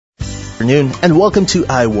Afternoon, and welcome to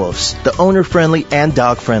iWolves, the owner-friendly and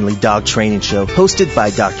dog-friendly dog training show hosted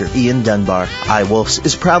by Dr. Ian Dunbar. iWolves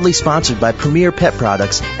is proudly sponsored by Premier Pet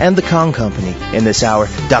Products and the Kong Company. In this hour,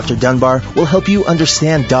 Dr. Dunbar will help you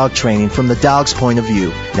understand dog training from the dog's point of view.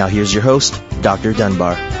 Now here's your host, Dr.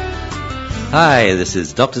 Dunbar. Hi, this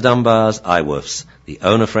is Dr. Dunbar's iWolves, the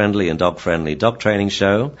owner-friendly and dog-friendly dog training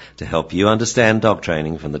show to help you understand dog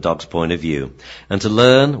training from the dog's point of view and to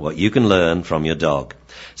learn what you can learn from your dog.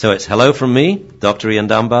 So it's hello from me, Dr. Ian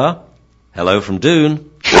Dunbar, hello from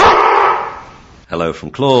Dune, hello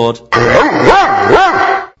from Claude,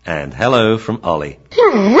 and hello from Ollie.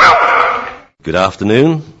 Good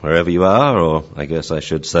afternoon, wherever you are, or I guess I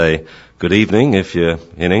should say good evening if you're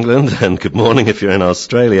in England, and good morning if you're in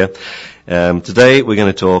Australia. Today we're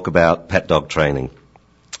going to talk about pet dog training.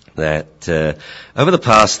 Over the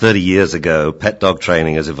past 30 years ago, pet dog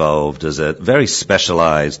training has evolved as a very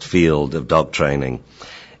specialized field of dog training.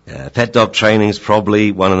 Pet dog training is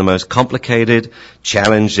probably one of the most complicated,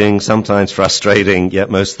 challenging, sometimes frustrating, yet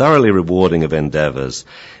most thoroughly rewarding of endeavors.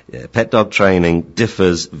 Pet dog training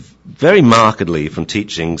differs very markedly from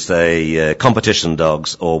teaching, say, competition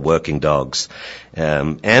dogs or working dogs,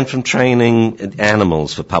 and from training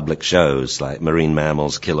animals for public shows like marine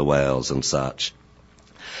mammals, killer whales, and such.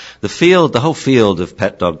 The whole field of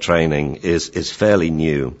pet dog training is fairly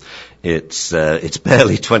new. It's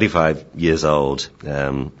barely 25 years old,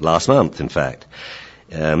 last month, in fact.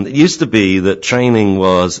 It used to be that training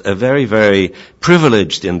was a very, very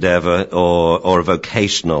privileged endeavor or a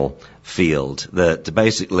vocational field, that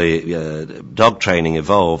basically dog training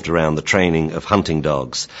evolved around the training of hunting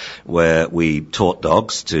dogs, where we taught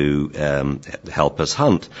dogs to help us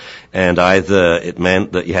hunt. And either it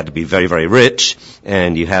meant that you had to be very, very rich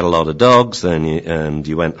and you had a lot of dogs and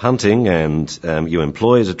you went hunting and you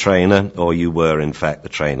employed a trainer, or you were in fact the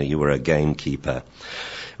trainer, you were a gamekeeper.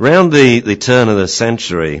 Around the turn of the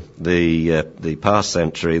century, the past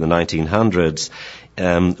century, the 1900s,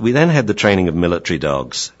 we then had the training of military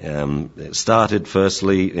dogs. It started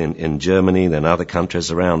firstly in Germany, then other countries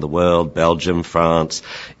around the world, Belgium, France,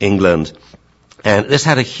 England. And this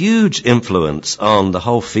had a huge influence on the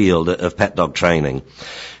whole field of pet dog training.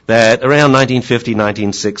 That around 1950,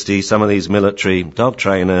 1960, some of these military dog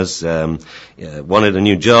trainers wanted a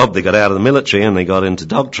new job. They got out of the military and they got into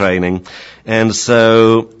dog training. And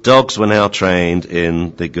so dogs were now trained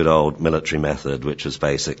in the good old military method, which was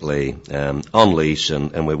basically on leash,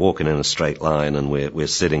 and we're walking in a straight line and we're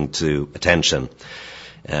sitting to attention.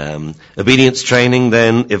 Obedience training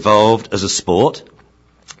then evolved as a sport.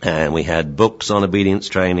 And we had books on obedience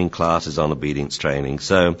training, classes on obedience training.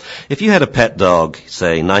 So if you had a pet dog,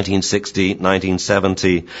 say 1960,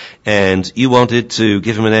 1970, and you wanted to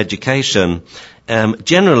give him an education,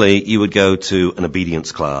 generally you would go to an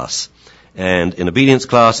obedience class. And in obedience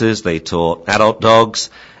classes, they taught adult dogs,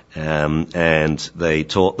 and they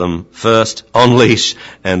taught them first on leash,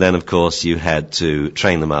 and then of course you had to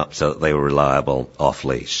train them up so that they were reliable off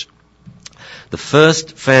leash. The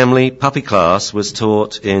first family puppy class was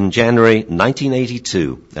taught in January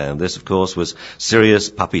 1982. This, of course, was serious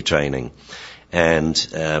puppy training. And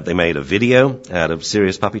they made a video out of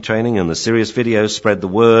serious puppy training, and the serious video spread the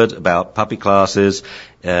word about puppy classes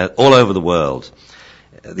all over the world.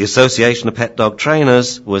 The Association of Pet Dog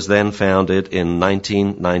Trainers was then founded in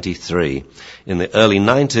 1993. In the early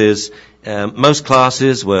 90s, most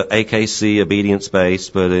classes were AKC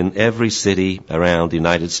obedience-based, but in every city around the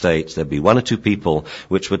United States, there'd be one or two people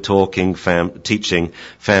which were teaching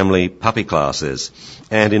family puppy classes.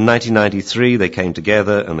 And in 1993, they came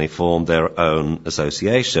together and they formed their own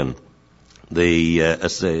association. The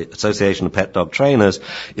Association of Pet Dog Trainers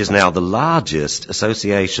is now the largest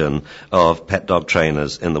association of pet dog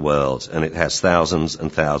trainers in the world, and it has thousands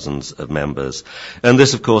and thousands of members. And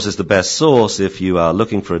this, of course, is the best source if you are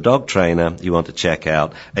looking for a dog trainer. You want to check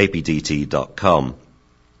out apdt.com.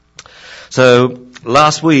 So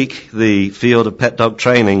last week, the field of pet dog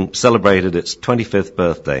training celebrated its 25th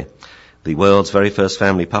birthday. The world's very first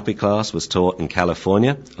family puppy class was taught in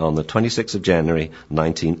California on the 26th of January,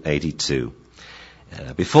 1982.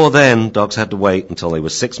 Before then, dogs had to wait until they were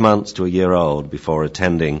 6 months to a year old before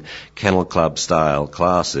attending kennel club style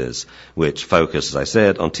classes, which focus, as I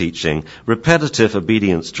said, on teaching repetitive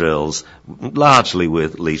obedience drills, largely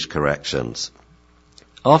with leash corrections.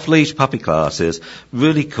 Off-leash puppy classes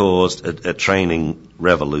really caused a training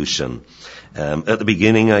revolution. At the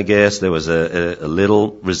beginning, I guess, there was a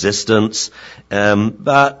little resistance,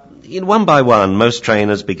 but one by one, most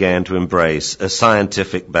trainers began to embrace a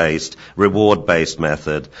scientific-based, reward-based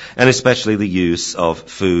method, and especially the use of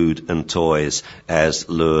food and toys as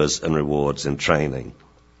lures and rewards in training.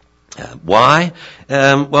 Why?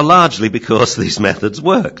 Well, largely because these methods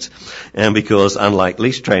worked. And because, unlike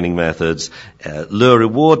leash training methods, lure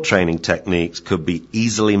reward training techniques could be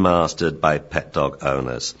easily mastered by pet dog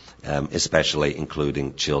owners, especially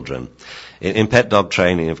including children. In pet dog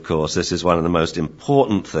training, of course, this is one of the most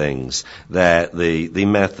important things, that the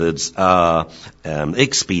methods are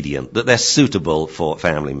expedient, that they're suitable for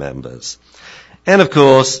family members. And, of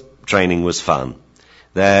course, training was fun.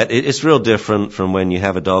 That it's real different from when you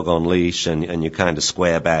have a dog on leash and you're kind of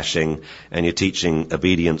square bashing and you're teaching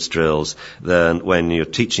obedience drills than when you're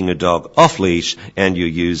teaching a dog off leash and you're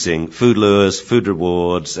using food lures, food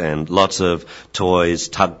rewards, and lots of toys,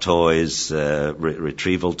 tug toys,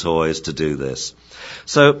 retrieval toys to do this.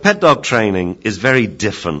 So pet dog training is very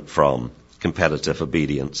different from competitive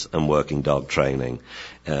obedience and working dog training.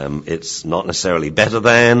 It's not necessarily better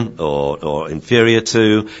than or inferior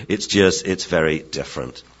to, it's very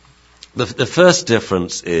different. The first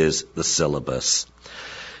difference is the syllabus.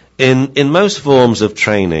 In most forms of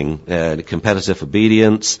training, competitive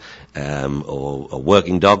obedience, or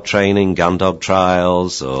working dog training, gun dog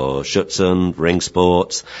trials, or Schutzhund, ring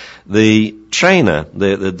sports, the trainer,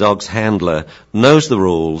 the dog's handler, knows the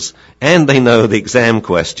rules, and they know the exam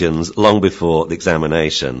questions long before the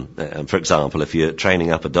examination. For example, if you're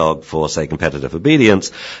training up a dog for, say, competitive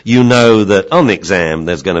obedience, you know that on the exam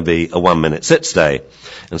there's going to be a 1-minute sit stay.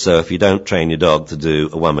 And so if you don't train your dog to do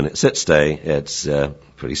a 1-minute sit stay, it's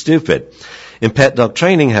pretty stupid. In pet dog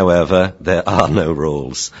training, however, there are no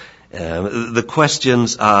rules. The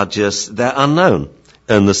questions are they're unknown,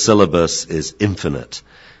 and the syllabus is infinite.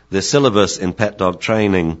 The syllabus in pet dog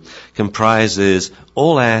training comprises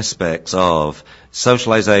all aspects of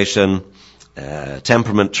socialization,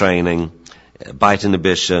 temperament training, bite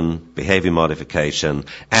inhibition, behavior modification,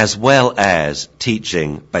 as well as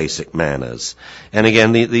teaching basic manners. And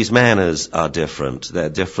again, these manners are different. They're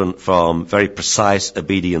different from very precise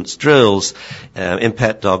obedience drills. In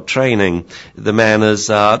pet dog training, the manners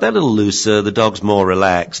they're a little looser, the dog's more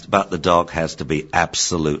relaxed, but the dog has to be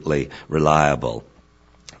absolutely reliable.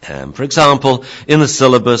 For example, in the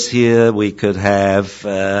syllabus here, we could have,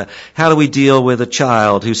 how do we deal with a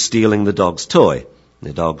child who's stealing the dog's toy?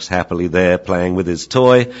 The dog's happily there playing with his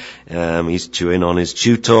toy. He's chewing on his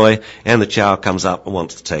chew toy, and the child comes up and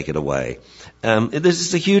wants to take it away. This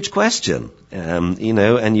is a huge question, and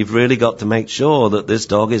you've really got to make sure that this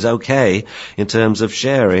dog is okay in terms of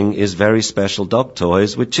sharing his very special dog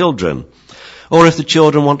toys with children. Or if the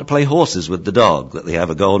children want to play horses with the dog, that they have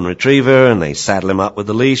a golden retriever and they saddle him up with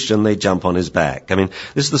the leash and they jump on his back. I mean,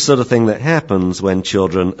 this is the sort of thing that happens when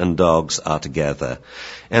children and dogs are together.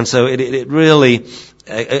 And so it really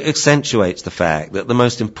accentuates the fact that the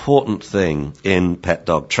most important thing in pet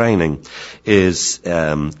dog training is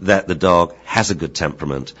that the dog has a good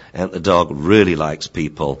temperament and the dog really likes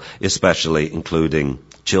people, especially including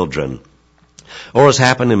children. Or as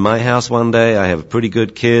happened in my house one day, I have a pretty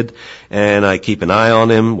good kid, and I keep an eye on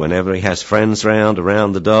him whenever he has friends around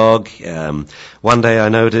the dog. One day I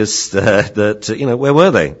noticed that, where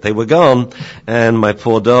were they? They were gone, and my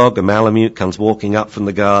poor dog, a Malamute, comes walking up from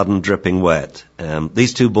the garden dripping wet.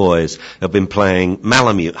 These two boys have been playing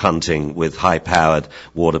Malamute hunting with high-powered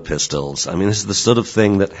water pistols. I mean, this is the sort of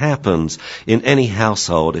thing that happens in any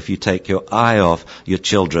household if you take your eye off your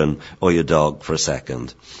children or your dog for a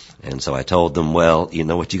second. And so I told them, well, you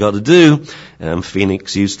know what you got to do.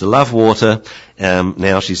 Phoenix used to love water.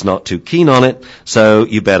 Now she's not too keen on it, so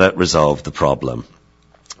you better resolve the problem.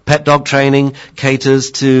 Pet dog training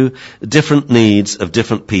caters to different needs of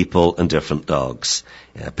different people and different dogs.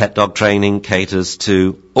 Pet dog training caters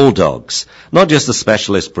to all dogs, not just the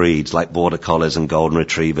specialist breeds like Border Collies and Golden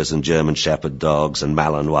Retrievers and German Shepherd dogs and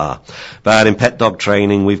Malinois. But in pet dog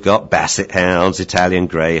training, we've got Basset Hounds, Italian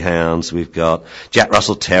Greyhounds, we've got Jack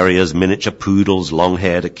Russell Terriers, miniature poodles,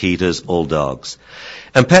 long-haired Akitas, all dogs.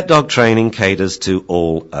 And pet dog training caters to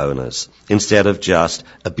all owners, instead of just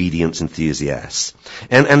obedience enthusiasts.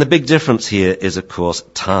 And the big difference here is, of course,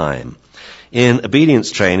 time. In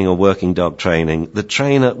obedience training or working dog training, the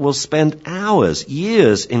trainer will spend hours,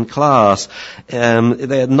 years in class.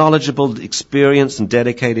 They're knowledgeable, experienced and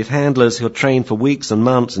dedicated handlers who are trained for weeks and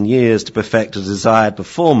months and years to perfect a desired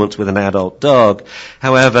performance with an adult dog.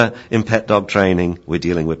 However, in pet dog training, we're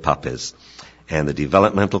dealing with puppies. And the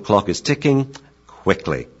developmental clock is ticking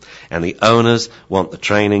quickly. And the owners want the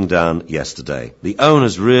training done yesterday. The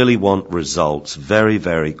owners really want results very,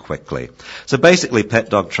 very quickly. So basically, pet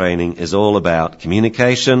dog training is all about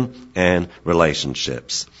communication and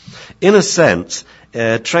relationships. In a sense,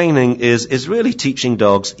 training is really teaching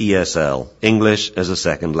dogs ESL, English as a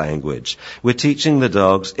second language. We're teaching the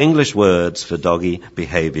dogs English words for doggy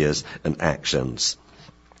behaviors and actions.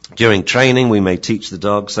 During training, we may teach the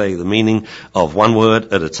dog, say, the meaning of one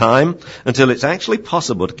word at a time until it's actually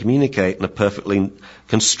possible to communicate in a perfectly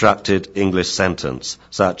constructed English sentence,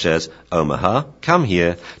 such as, Omaha, come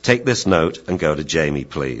here, take this note and go to Jamie,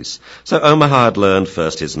 please. So Omaha had learned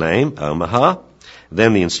first his name, Omaha,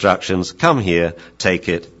 then the instructions, come here, take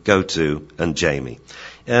it, go to, and Jamie.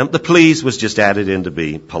 The please was just added in to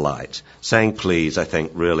be polite. Saying please, I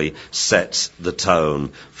think, really sets the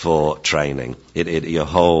tone for training. Your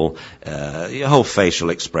whole facial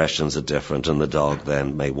expressions are different, and the dog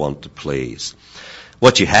then may want to please.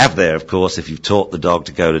 What you have there, of course, if you've taught the dog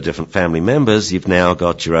to go to different family members, you've now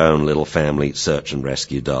got your own little family search and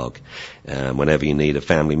rescue dog. Whenever you need a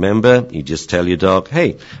family member, you just tell your dog,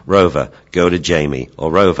 hey, Rover, go to Jamie, or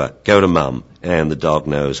Rover, go to Mum, and the dog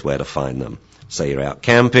knows where to find them. Say you're out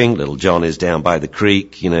camping, little John is down by the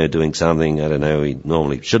creek, doing something, I don't know, he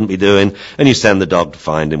normally shouldn't be doing, and you send the dog to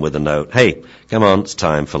find him with a note, hey, come on, it's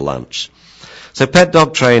time for lunch. So pet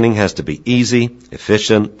dog training has to be easy,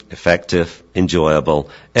 efficient, effective, enjoyable,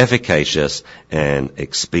 efficacious, and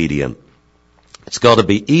expedient. It's got to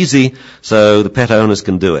be easy so the pet owners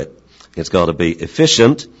can do it. It's got to be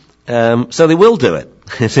efficient so they will do it.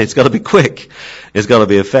 It's got to be quick. It's got to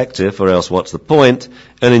be effective, or else what's the point?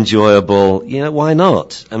 And enjoyable, why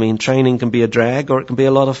not? I mean, training can be a drag or it can be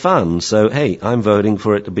a lot of fun. So, hey, I'm voting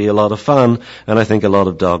for it to be a lot of fun, and I think a lot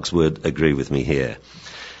of dogs would agree with me here.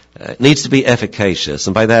 It needs to be efficacious,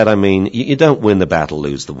 and by that I mean you don't win the battle,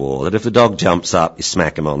 lose the war. That if the dog jumps up, you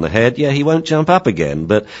smack him on the head, he won't jump up again,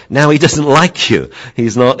 but now he doesn't like you.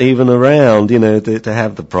 He's not even around, to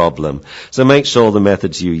have the problem. So make sure the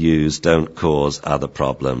methods you use don't cause other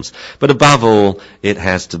problems. But above all, it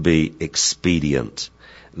has to be expedient.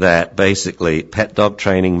 That basically pet dog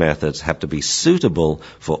training methods have to be suitable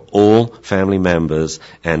for all family members,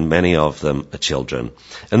 and many of them are children.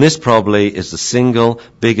 And this probably is the single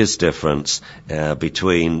biggest difference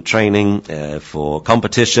between training for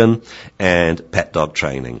competition and pet dog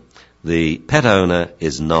training. The pet owner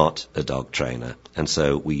is not a dog trainer, and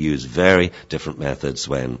so we use very different methods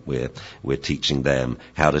when we're teaching them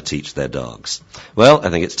how to teach their dogs. Well, I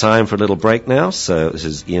think it's time for a little break now, so this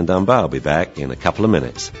is Ian Dunbar. I'll be back in a couple of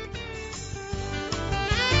minutes.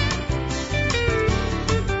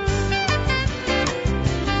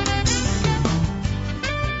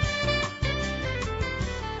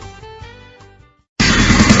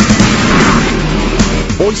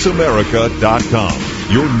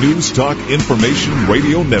 VoiceAmerica.com, your news talk information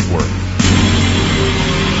radio network.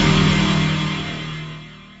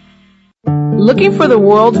 Looking for the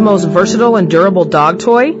world's most versatile and durable dog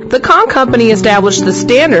toy? The Kong Company established the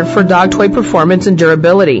standard for dog toy performance and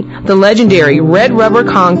durability. The legendary Red Rubber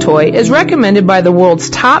Kong toy is recommended by the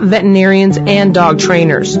world's top veterinarians and dog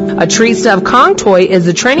trainers. A treat stuffed Kong toy is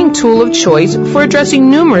the training tool of choice for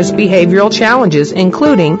addressing numerous behavioral challenges,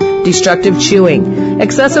 including destructive chewing,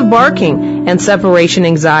 excessive barking, and separation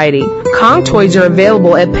anxiety. Kong toys are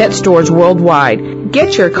available at pet stores worldwide.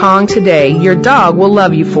 Get your Kong today. Your dog will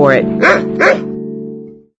love you for it.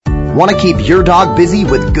 Want to keep your dog busy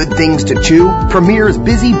with good things to chew? Premier's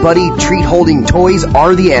Busy Buddy treat-holding toys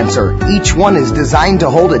are the answer. Each one is designed to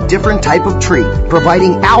hold a different type of treat,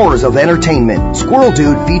 providing hours of entertainment. Squirrel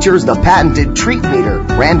Dude features the patented treat meter,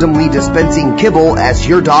 randomly dispensing kibble as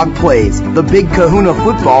your dog plays. The Big Kahuna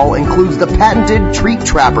football includes the patented treat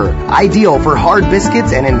trapper, ideal for hard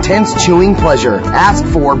biscuits and intense chewing pleasure. Ask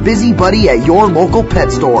for Busy Buddy at your local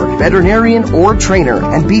pet store, veterinarian, or trainer,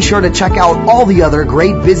 and be sure to check out all the other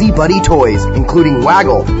great Busy Buddy toys, including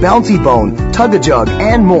Waggle, Bouncy Bone, Tug-A-Jug,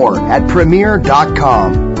 and more at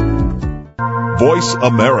Premier.com.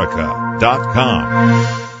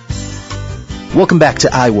 VoiceAmerica.com. Welcome back to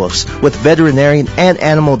iWolves with veterinarian and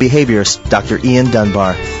animal behaviorist Dr. Ian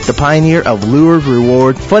Dunbar, the pioneer of lure,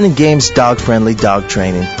 reward, fun and games, dog-friendly dog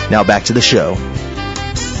training. Now back to the show.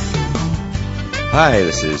 Hi,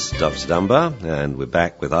 this is Dr. Dunbar, and we're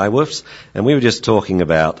back with iWolves, and we were just talking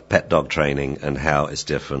about pet dog training and how it's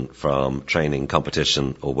different from training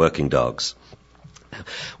competition or working dogs.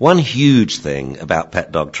 One huge thing about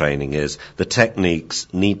pet dog training is the techniques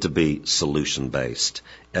need to be solution-based.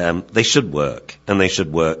 They should work, and they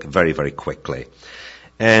should work very, very quickly.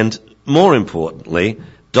 And more importantly,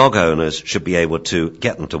 dog owners should be able to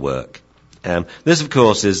get them to work. This, of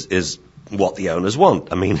course, is what the owners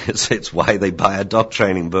want. I mean, it's why they buy a dog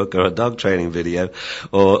training book or a dog training video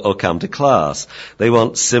or come to class. They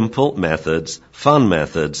want simple methods, fun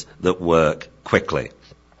methods that work quickly.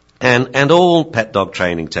 And all pet dog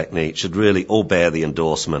training techniques should really all bear the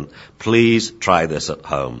endorsement, please try this at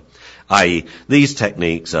home. I.e., these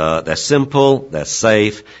techniques they're simple, they're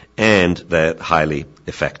safe, and they're highly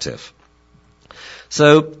effective.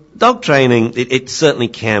 So dog training, it certainly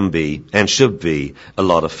can be and should be a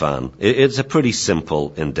lot of fun. It's a pretty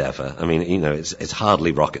simple endeavor. I mean, it's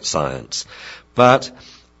hardly rocket science. But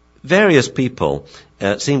various people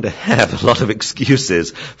seem to have a lot of excuses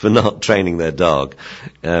for not training their dog.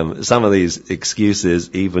 Some of these excuses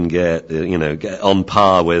even get on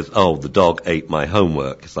par with, the dog ate my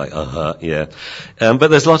homework. It's like, yeah. But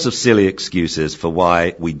there's lots of silly excuses for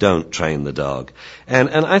why we don't train the dog. And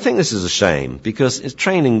I think this is a shame, because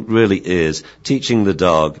training really is teaching the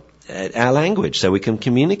dog our language so we can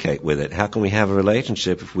communicate with it. How can we have a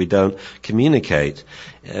relationship if we don't communicate?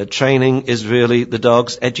 Training is really the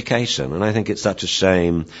dog's education, and I think it's such a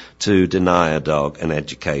shame to deny a dog an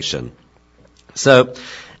education. So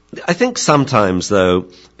I think sometimes, though,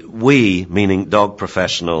 we, meaning dog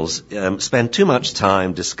professionals, spend too much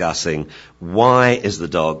time discussing why is the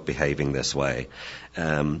dog behaving this way,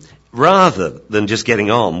 rather than just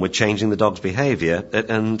getting on with changing the dog's behavior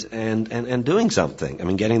and doing something. I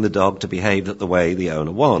mean, getting the dog to behave the way the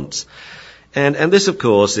owner wants. And this, of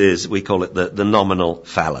course, we call it the nominal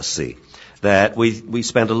fallacy. That we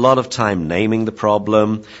spend a lot of time naming the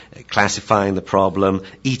problem, classifying the problem.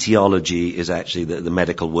 Etiology is actually the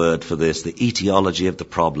medical word for this, the etiology of the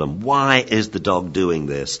problem. Why is the dog doing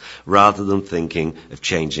this? Rather than thinking of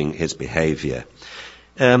changing his behavior.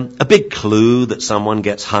 A big clue that someone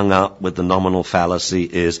gets hung up with the nominal fallacy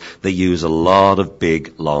is they use a lot of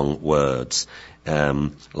big, long words.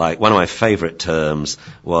 Like one of my favorite terms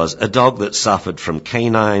was a dog that suffered from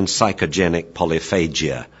canine psychogenic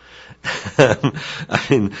polyphagia. I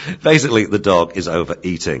mean, basically the dog is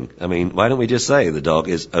overeating. I mean, why don't we just say the dog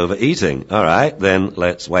is overeating? All right, then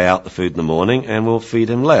let's weigh out the food in the morning and we'll feed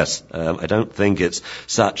him less. I don't think it's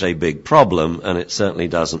such a big problem, and it certainly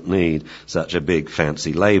doesn't need such a big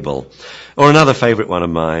fancy label. Or another favorite one of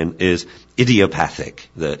mine is idiopathic,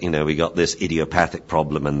 that, we got this idiopathic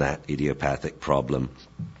problem and that idiopathic problem.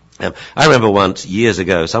 I remember once, years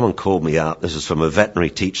ago, someone called me up. This was from a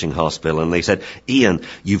veterinary teaching hospital, and they said, Ian,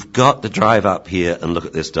 you've got to drive up here and look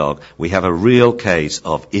at this dog. We have a real case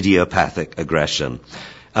of idiopathic aggression.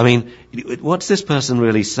 I mean, what's this person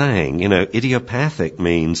really saying? Idiopathic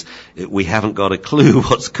means we haven't got a clue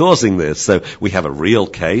what's causing this. So we have a real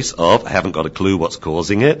case of, I haven't got a clue what's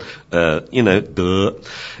causing it. Duh.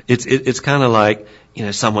 It's kind of like,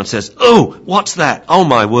 someone says, oh, what's that? Oh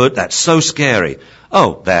my word, that's so scary.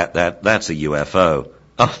 Oh, that's a UFO.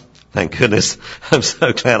 Oh, thank goodness. I'm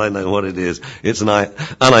so glad I know what it is. It's an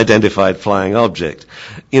unidentified flying object.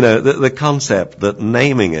 The concept that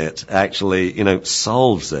naming it actually,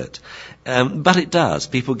 solves it. But it does.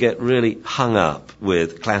 People get really hung up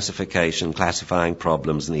with classifying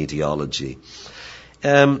problems and etiology.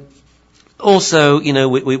 Also,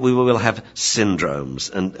 we will have syndromes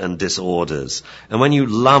and disorders. And when you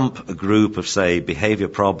lump a group of, say, behavior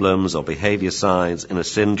problems or behavior signs in a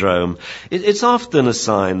syndrome, it's often a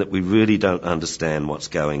sign that we really don't understand what's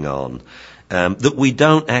going on, that we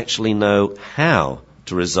don't actually know how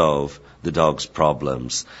to resolve the dog's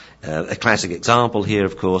problems. A classic example here,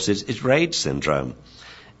 of course, is rage syndrome.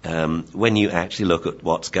 When you actually look at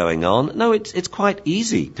what's going on, it's quite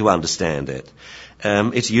easy to understand it.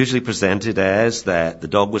 It's usually presented as that the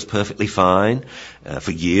dog was perfectly fine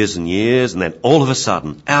for years and years, and then all of a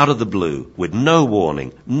sudden, out of the blue, with no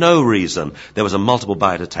warning, no reason, there was a multiple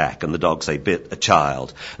bite attack and the dog, say, bit a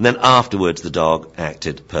child. And then afterwards, the dog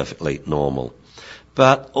acted perfectly normal.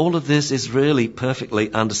 But all of this is really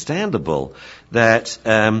perfectly understandable, that,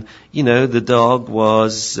 the dog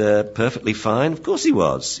was perfectly fine. Of course he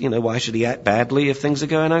was. Why should he act badly if things are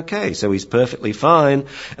going okay? So he's perfectly fine,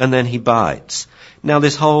 and then he bites. Now,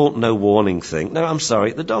 this whole no warning thing, no, I'm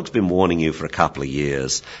sorry, the dog's been warning you for a couple of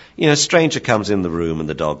years. A stranger comes in the room and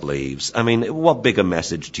the dog leaves. I mean, what bigger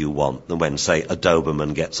message do you want than when, say, a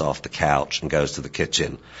Doberman gets off the couch and goes to the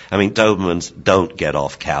kitchen? I mean, Dobermans don't get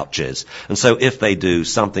off couches. And so if they do,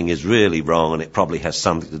 something is really wrong, and it probably has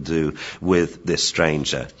something to do with this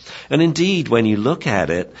stranger. And indeed, when you look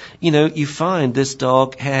at it, you find this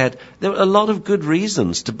dog there were a lot of good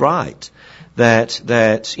reasons to bite. That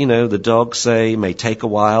the dog, say, may take a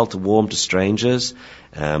while to warm to strangers,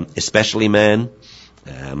 especially men.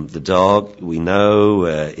 The dog, we know,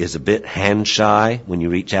 is a bit hand shy. When you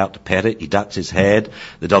reach out to pet it, he ducks his head.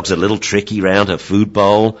 The dog's a little tricky round her food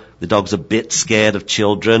bowl. The dog's a bit scared of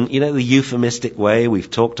children. The euphemistic way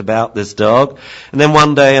we've talked about this dog. And then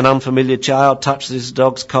one day an unfamiliar child touches his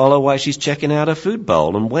dog's collar while she's checking out her food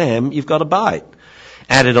bowl, and wham, you've got a bite.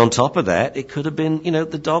 Added on top of that, it could have been,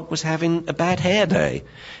 the dog was having a bad hair day.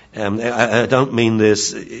 I don't mean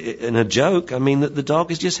this in a joke. I mean that the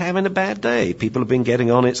dog is just having a bad day. People have been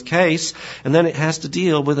getting on its case, and then it has to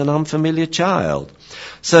deal with an unfamiliar child.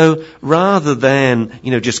 So rather than,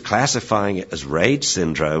 just classifying it as rage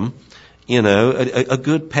syndrome, a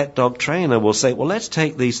good pet dog trainer will say, well, let's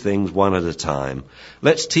take these things one at a time.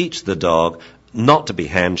 Let's teach the dog not to be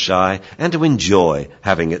hand shy and to enjoy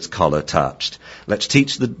having its collar touched. Let's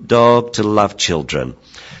teach the dog to love children.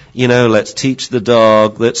 Let's teach the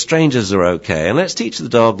dog that strangers are okay. And let's teach the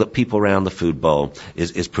dog that people around the food bowl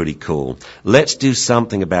is pretty cool. Let's do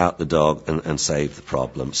something about the dog and solve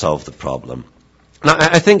the problem. Now,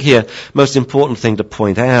 I think here, most important thing to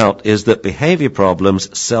point out is that behavior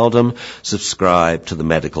problems seldom subscribe to the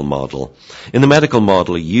medical model. In the medical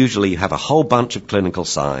model, usually you have a whole bunch of clinical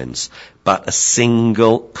signs, but a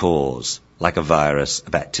single cause, like a virus,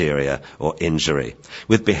 a bacteria, or injury.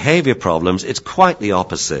 With behavior problems, it's quite the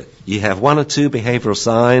opposite. You have one or two behavioral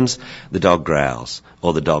signs, the dog growls,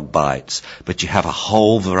 or the dog bites, but you have a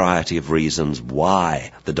whole variety of reasons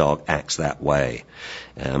why the dog acts that way.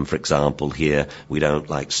 For example, here, we don't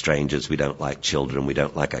like strangers, we don't like children, we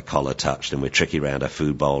don't like our collar touched, and we're tricky around our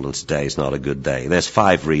food bowl, and today's not a good day. There's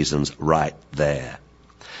 5 reasons right there.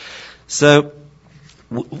 So,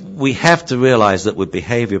 we have to realize that with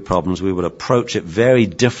behavior problems, we would approach it very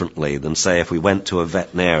differently than, say, if we went to a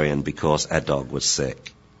veterinarian because our dog was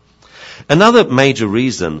sick. Another major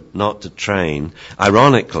reason not to train,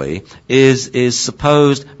 ironically, is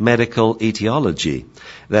supposed medical etiology.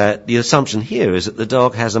 That the assumption here is that the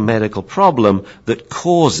dog has a medical problem that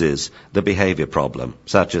causes the behavior problem,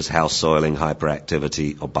 such as house soiling,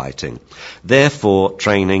 hyperactivity, or biting. Therefore,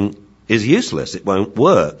 training is useless. It won't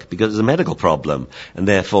work because it's a medical problem, and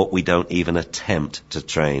therefore we don't even attempt to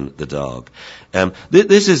train the dog.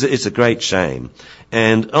 It's a great shame.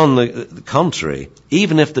 And on the contrary,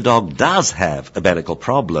 even if the dog does have a medical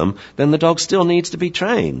problem, then the dog still needs to be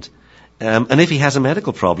trained. And if he has a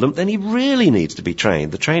medical problem, then he really needs to be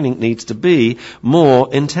trained. The training needs to be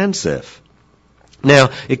more intensive.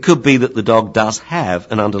 Now, it could be that the dog does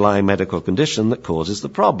have an underlying medical condition that causes the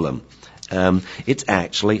problem. It's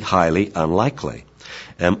actually highly unlikely.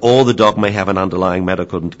 Or the dog may have an underlying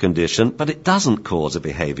medical condition, but it doesn't cause a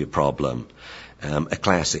behavior problem. A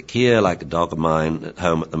classic here, like a dog of mine at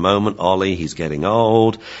home at the moment, Ollie, he's getting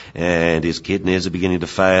old, and his kidneys are beginning to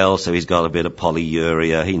fail, so he's got a bit of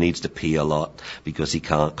polyuria. He needs to pee a lot because he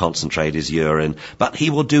can't concentrate his urine. But he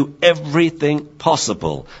will do everything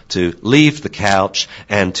possible to leave the couch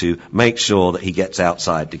and to make sure that he gets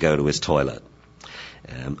outside to go to his toilet.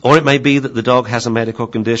 Or it may be that the dog has a medical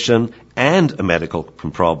condition and a medical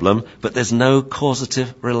problem, but there's no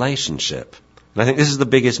causative relationship. And I think this is the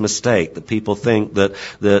biggest mistake, that people think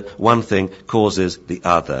that one thing causes the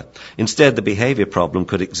other. Instead, the behavior problem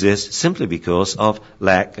could exist simply because of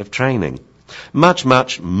lack of training. Much,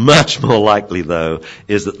 much, much more likely, though,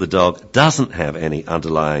 is that the dog doesn't have any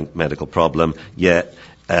underlying medical problem, yet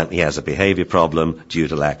he has a behavior problem due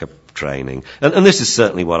to lack of training. And this is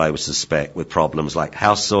certainly what I would suspect with problems like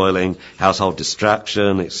house soiling, household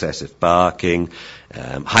destruction, excessive barking,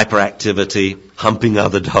 hyperactivity, humping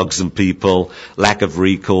other dogs and people, lack of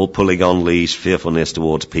recall, pulling on leash, fearfulness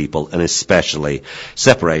towards people, and especially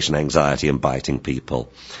separation anxiety and biting people.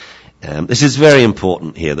 This is very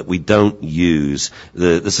important here, that we don't use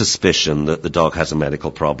the suspicion that the dog has a medical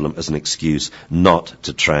problem as an excuse not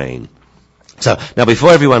to train. So, now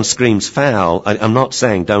before everyone screams foul, I'm not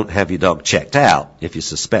saying don't have your dog checked out if you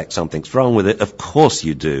suspect something's wrong with it. Of course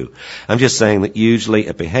you do. I'm just saying that usually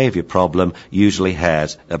a behavior problem usually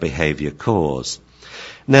has a behavior cause.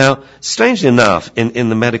 Now, strangely enough, in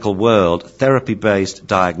the medical world, therapy-based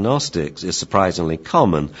diagnostics is surprisingly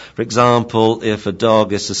common. For example, if a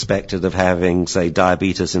dog is suspected of having, say,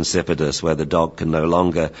 diabetes insipidus, where the dog can no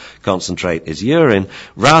longer concentrate his urine,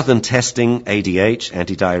 rather than testing ADH,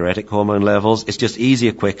 antidiuretic hormone levels, it's just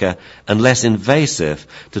easier, quicker, and less invasive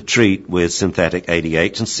to treat with synthetic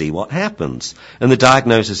ADH and see what happens. And the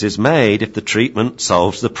diagnosis is made if the treatment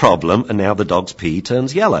solves the problem and now the dog's pee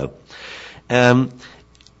turns yellow.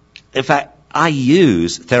 In fact, I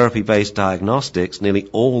use therapy-based diagnostics nearly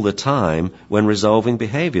all the time when resolving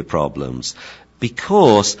behavior problems,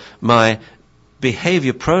 because my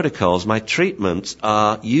behavior protocols, my treatments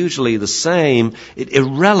are usually the same,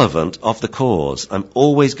 irrelevant of the cause. I'm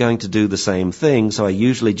always going to do the same thing, so I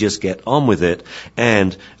usually just get on with it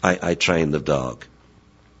and I train the dog.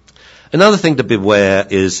 Another thing to beware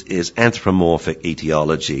is anthropomorphic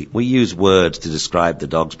etiology. We use words to describe the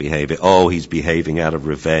dog's behavior. Oh, he's behaving out of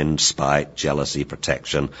revenge, spite, jealousy,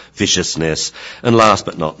 protection, viciousness, and last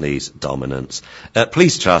but not least, dominance.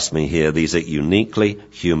 Please trust me here, these are uniquely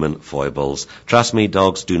human foibles. Trust me,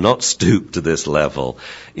 dogs do not stoop to this level.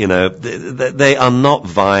 You know, they are not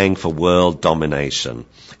vying for world domination.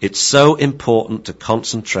 It's so important to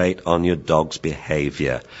concentrate on your dog's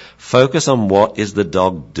behavior. Focus on what is the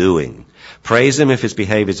dog doing. Praise him if his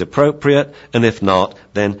behavior is appropriate, and if not,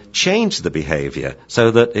 then change the behavior so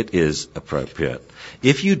that it is appropriate.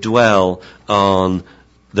 If you dwell on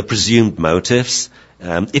the presumed motives,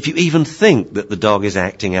 if you even think that the dog is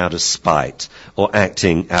acting out of spite or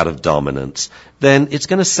acting out of dominance, then it's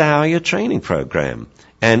going to sour your training program,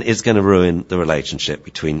 and it's going to ruin the relationship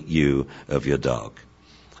between you and your dog.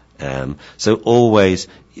 So always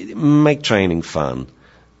make training fun.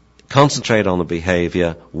 Concentrate on the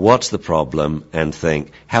behavior, what's the problem, and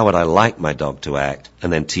think, how would I like my dog to act,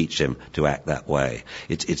 and then teach him to act that way.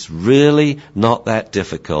 It's really not that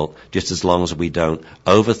difficult, just as long as we don't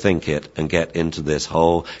overthink it and get into this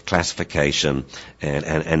whole classification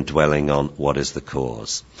and dwelling on what is the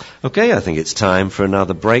cause. Okay, I think it's time for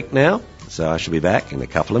another break now, so I shall be back in a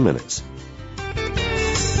couple of minutes.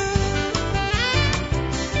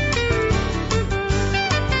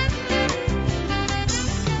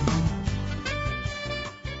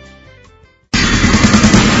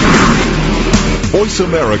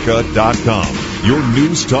 VoiceAmerica.com, your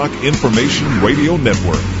News Talk Information Radio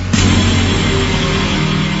Network.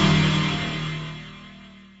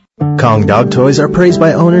 Kong dog toys are praised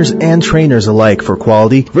by owners and trainers alike for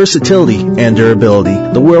quality, versatility, and durability.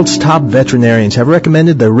 The world's top veterinarians have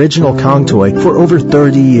recommended the original Kong toy for over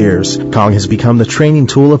 30 years. Kong has become the training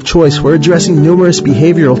tool of choice for addressing numerous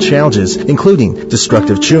behavioral challenges, including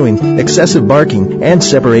destructive chewing, excessive barking, and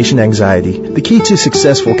separation anxiety. The key to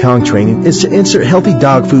successful Kong training is to insert healthy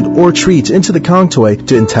dog food or treats into the Kong toy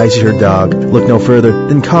to entice your dog. Look no further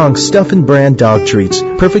than Kong Stuff and Brand dog treats,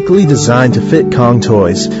 perfectly designed to fit Kong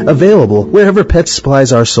toys. Available wherever pet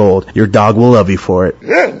supplies are sold. Your dog will love you for it.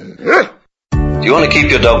 Do you want to keep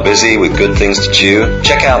your dog busy with good things to chew?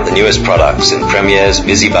 Check out the newest products in Premier's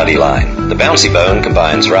Busy Buddy line. The Bouncy Bone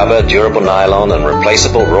combines rubber, durable nylon, and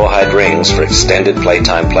replaceable rawhide rings for extended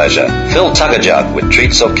playtime pleasure. Fill Tug a Jug with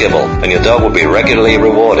treats or kibble, and your dog will be regularly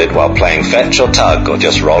rewarded while playing fetch or tug or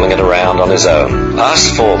just rolling it around on his own.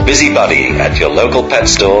 Ask for Busy Buddy at your local pet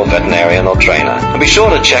store, veterinarian, or trainer. And be sure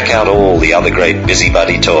to check out all the other great Busy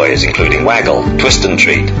Buddy toys, including Waggle, Twist and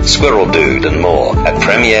Treat, Squirrel Dude, and more at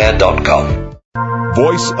Premier.com.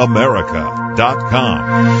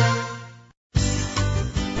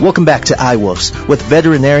 VoiceAmerica.com. Welcome back to iWolves with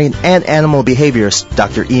veterinarian and animal behaviorist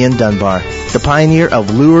Dr. Ian Dunbar, the pioneer of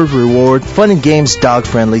lure, reward, fun and games,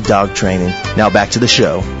 dog-friendly dog training. Now back to the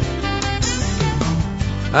show.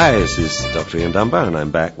 Hi, this is Dr. Ian Dunbar, and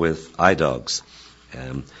I'm back with iDogs.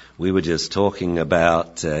 We were just talking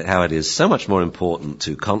about how it is so much more important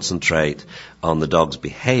to concentrate on the dog's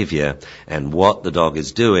behavior and what the dog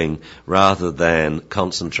is doing rather than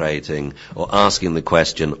concentrating or asking the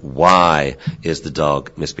question, why is the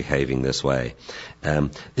dog misbehaving this way?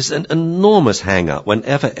 It's an enormous hang-up.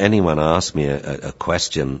 Whenever anyone asks me a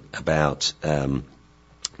question about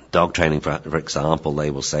dog training, for example,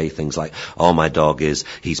 they will say things like, oh, my dog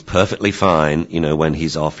he's perfectly fine, when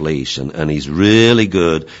he's off leash, and he's really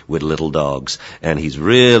good with little dogs, and he's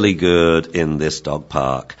really good in this dog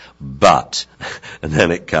park, but, and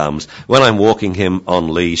then it comes, when I'm walking him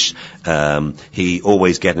on leash, he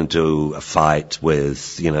always gets into a fight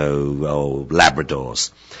with,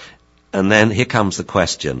 Labradors. And then here comes the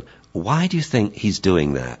question, why do you think he's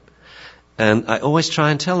doing that? And I always try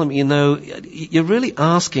and tell them, you're really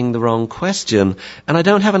asking the wrong question, and I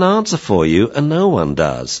don't have an answer for you, and no one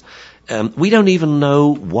does. We don't even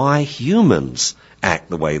know why humans act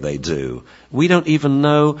the way they do. We don't even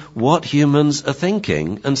know what humans are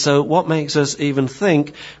thinking, and so what makes us even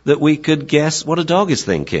think that we could guess what a dog is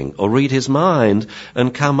thinking, or read his mind,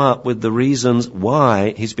 and come up with the reasons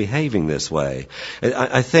why he's behaving this way?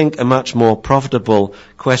 I think a much more profitable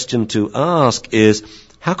question to ask is,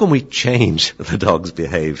 how can we change the dog's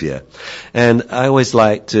behavior? And I always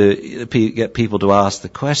like to get people to ask the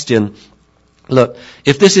question, look,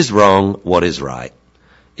 if this is wrong, what is right?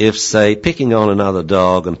 If, say, picking on another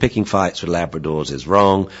dog and picking fights with Labradors is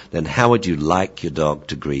wrong, then how would you like your dog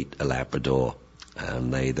to greet a Labrador?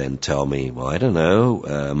 And they then tell me, well, I don't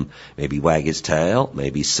know, maybe wag his tail,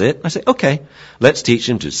 maybe sit. I say, okay, let's teach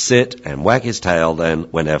him to sit and wag his tail then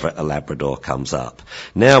whenever a Labrador comes up.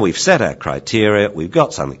 Now we've set our criteria, we've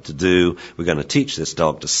got something to do, we're going to teach this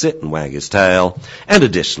dog to sit and wag his tail, and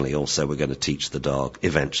additionally also we're going to teach the dog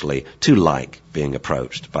eventually to like being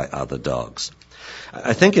approached by other dogs.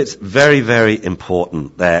 I think it's very, very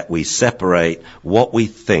important that we separate what we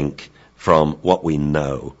think from what we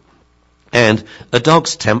know. And a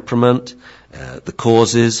dog's temperament, the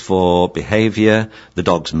causes for behavior, the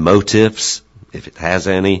dog's motives, if it has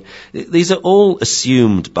any, these are all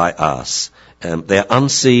assumed by us. They're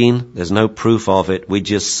unseen, there's no proof of it, we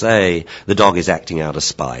just say the dog is acting out of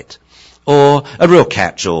spite. Or a real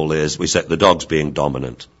catch-all is, we say the dog's being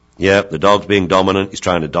dominant. Yeah, the dog's being dominant. He's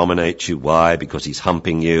trying to dominate you. Why? Because he's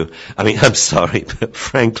humping you. I mean, I'm sorry, but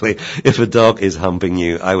frankly, if a dog is humping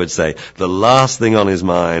you, I would say the last thing on his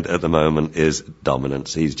mind at the moment is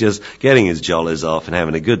dominance. He's just getting his jollies off and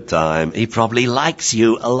having a good time. He probably likes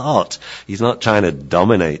you a lot. He's not trying to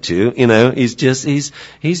dominate you. You know, he's just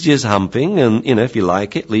humping. And, you know, if you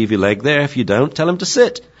like it, leave your leg there. If you don't, tell him to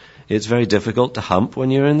sit. It's very difficult to hump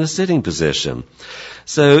when you're in the sitting position.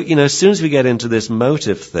 So, you know, as soon as we get into this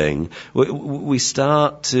motive thing, we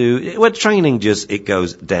start to, well, training it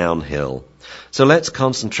goes downhill. So let's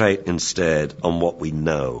concentrate instead on what we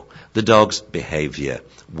know, the dog's behavior.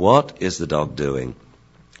 What is the dog doing?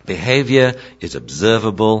 Behavior is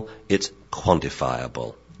observable, it's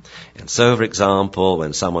quantifiable. And so, for example,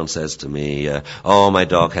 when someone says to me, oh, my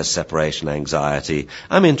dog has separation anxiety,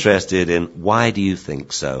 I'm interested in why do you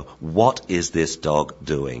think so? What is this dog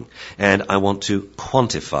doing? And I want to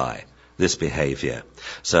quantify this behavior.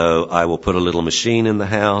 So I will put a little machine in the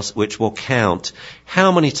house which will count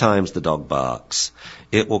how many times the dog barks.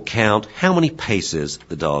 It will count how many paces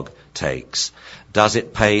the dog takes. Does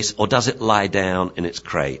it pace or does it lie down in its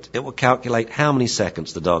crate? It will calculate how many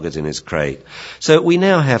seconds the dog is in his crate. So we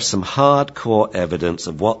now have some hardcore evidence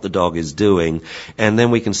of what the dog is doing, and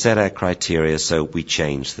then we can set our criteria so we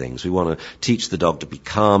change things. We want to teach the dog to be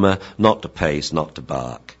calmer, not to pace, not to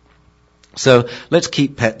bark. So let's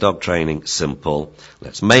keep pet dog training simple.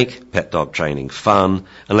 Let's make pet dog training fun,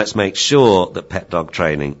 and let's make sure that pet dog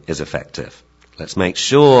training is effective. Let's make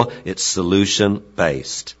sure it's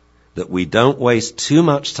solution-based, that we don't waste too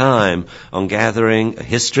much time on gathering a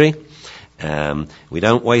history. We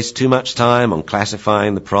don't waste too much time on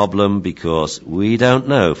classifying the problem because we don't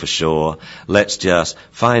know for sure. Let's just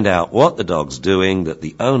find out what the dog's doing that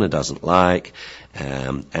the owner doesn't like,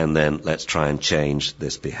 and then let's try and change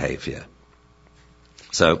this behavior.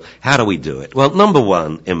 So how do we do it? Well, number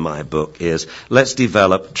one in my book is let's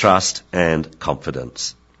develop trust and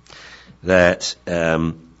confidence. That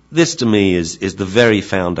this to me is the very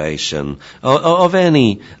foundation of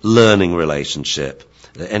any learning relationship,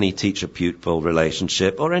 any teacher-pupil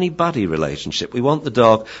relationship, or any buddy relationship. We want the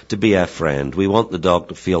dog to be our friend. We want the dog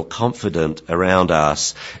to feel confident around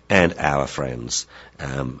us and our friends,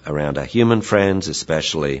 around our human friends,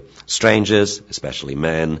 especially strangers, especially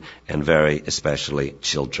men, and very especially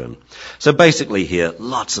children. So basically here,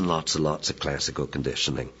 lots and lots and lots of classical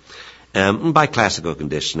conditioning. By classical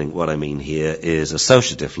conditioning, what I mean here is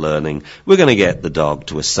associative learning. We're going to get the dog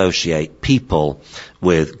to associate people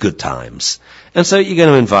with good times. And so you're going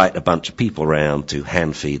to invite a bunch of people around to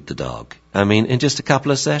hand feed the dog. I mean, in just a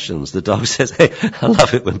couple of sessions, the dog says, hey, I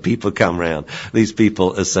love it when people come around. These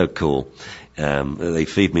people are so cool. They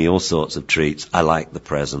feed me all sorts of treats. I like the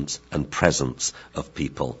presence and presence of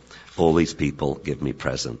people. All these people give me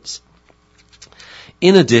presents.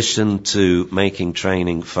 In addition to making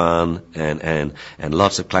training fun and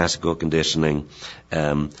lots of classical conditioning,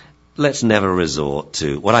 let's never resort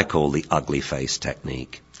to what I call the ugly face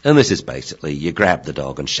technique. And this is basically you grab the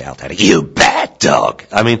dog and shout at it, you bad dog!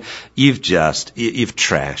 I mean, you've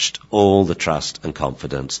trashed all the trust and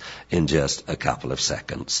confidence in just a couple of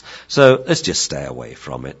seconds. So let's just stay away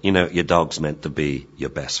from it. You know, your dog's meant to be your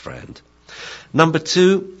best friend. Number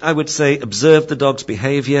two, I would say observe the dog's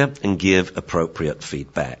behavior and give appropriate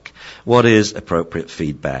feedback. What is appropriate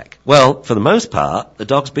feedback? Well, for the most part, the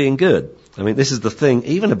dog's being good. I mean, this is the thing,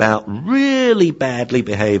 even about really badly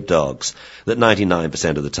behaved dogs, that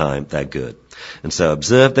 99% of the time they're good. And so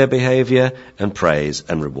observe their behavior and praise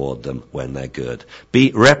and reward them when they're good.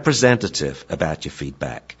 Be representative about your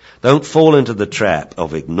feedback. Don't fall into the trap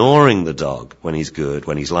of ignoring the dog when he's good,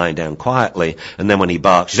 when he's lying down quietly, and then when he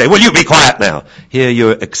barks, you say, will you be quiet now? Here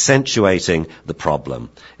you're accentuating the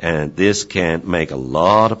problem. And this can make a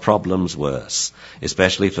lot of problems worse,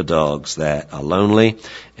 especially for dogs that are lonely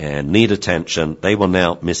and need attention. They will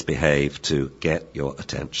now misbehave to get your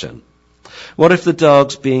attention. What if the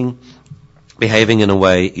dog's being behaving in a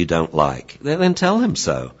way you don't like, then tell him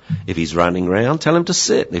so. If he's running around, tell him to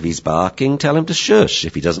sit. If he's barking, tell him to shush.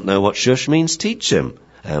 If he doesn't know what shush means, teach him.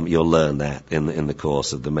 You'll learn that in the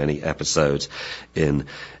course of the many episodes in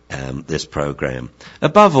this program.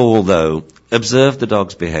 Above all, though, observe the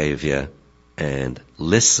dog's behavior and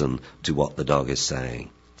listen to what the dog is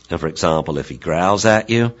saying. And for example, if he growls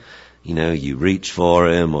at you, you reach for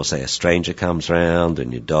him, or say a stranger comes round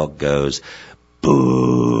and your dog goes,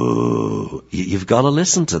 boo. You've got to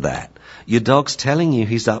listen to that. Your dog's telling you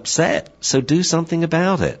he's upset, so do something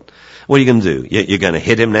about it. What are you going to do? You're going to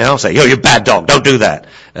hit him now? Say, you're a bad dog, don't do that.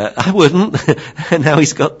 I wouldn't. And now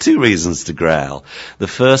he's got 2 reasons to growl. The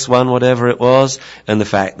first one, whatever it was, and the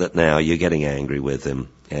fact that now you're getting angry with him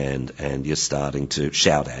and you're starting to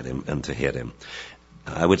shout at him and to hit him.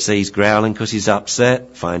 I would say he's growling because he's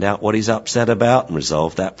upset. Find out what he's upset about and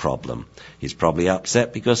resolve that problem. He's probably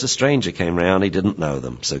upset because a stranger came round, he didn't know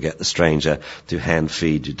them. So get the stranger to hand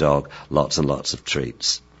feed your dog lots and lots of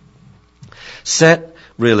treats. Set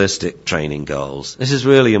realistic training goals. This is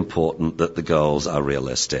really important that the goals are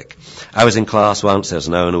realistic. I was in class once, there was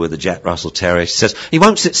an owner with a Jack Russell Terrier. She says, he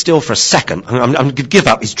won't sit still for a second. I'm going to give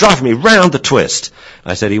up. He's driving me round the twist.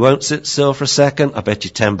 I said, he won't sit still for a second? I bet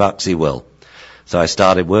you $10 he will. So I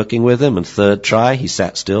started working with him, and third try, he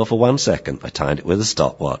sat still for 1 second. I timed it with a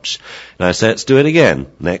stopwatch. And I said, let's do it again.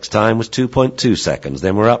 Next time was 2.2 seconds.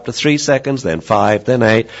 Then we're up to 3 seconds, then 5, then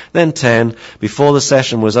 8, then 10. Before the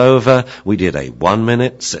session was over, we did a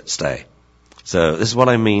 1-minute sit-stay. So this is what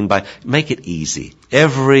I mean by make it easy.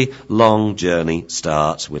 Every long journey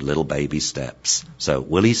starts with little baby steps. So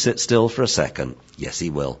will he sit still for a second? Yes, he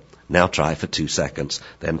will. Now try for 2 seconds,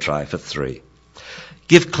 then try for 3.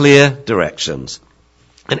 Give clear directions.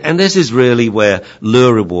 And this is really where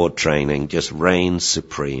lure-reward training just reigns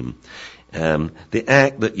supreme. The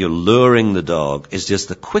act that you're luring the dog is just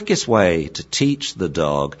the quickest way to teach the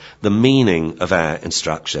dog the meaning of our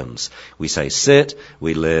instructions. We say sit,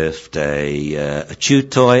 we lift a chew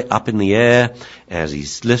toy up in the air. As he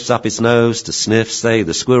lifts up his nose to sniff, say,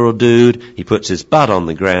 the squirrel dude, he puts his butt on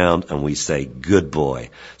the ground and we say, good boy.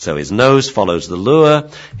 So his nose follows the lure,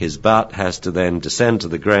 his butt has to then descend to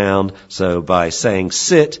the ground. So by saying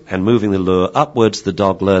sit and moving the lure upwards, the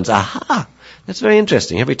dog learns, aha! That's very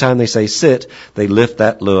interesting. Every time they say sit, they lift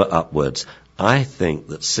that lure upwards. I think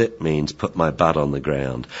that sit means put my butt on the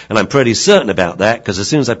ground. And I'm pretty certain about that, because as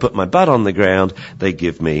soon as I put my butt on the ground, they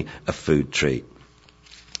give me a food treat.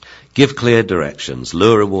 Give clear directions.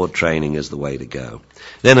 Lure-reward training is the way to go.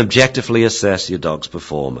 Then objectively assess your dog's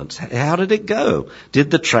performance. How did it go? Did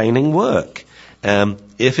the training work?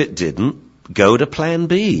 If it didn't, go to plan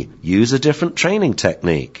B. Use a different training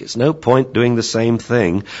technique. It's no point doing the same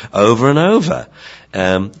thing over and over.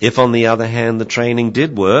 If, on the other hand, the training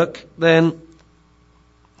did work, then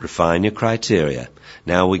refine your criteria.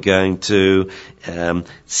 Now we're going to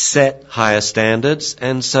set higher standards,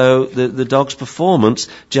 and so the dog's performance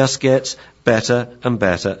just gets better and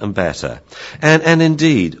better and better. And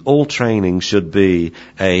indeed, all training should be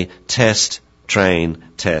a test, train,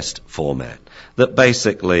 test format. That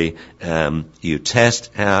basically you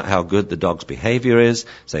test how good the dog's behavior is.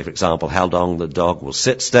 Say, for example, how long the dog will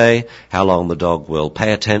sit-stay, how long the dog will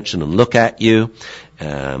pay attention and look at you,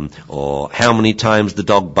 or how many times the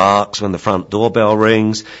dog barks when the front doorbell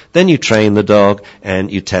rings. Then you train the dog and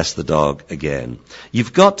you test the dog again.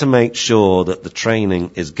 You've got to make sure that the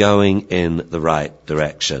training is going in the right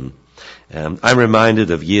direction. I'm reminded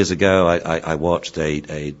of years ago, I watched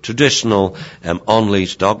a traditional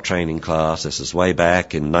on-leash dog training class. This is way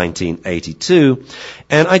back in 1982.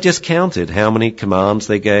 And I just counted how many commands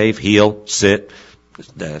they gave: heel, sit,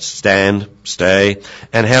 stand, stay,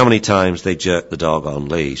 and how many times they jerked the dog on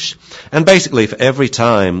leash. And basically, for every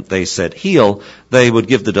time they said heel, they would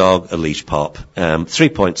give the dog a leash pop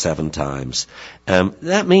 3.7 times.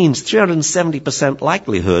 That means 370%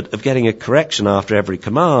 likelihood of getting a correction after every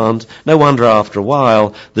command. No wonder after a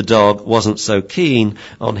while the dog wasn't so keen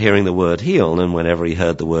on hearing the word heel, and whenever he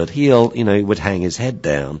heard the word heel, he would hang his head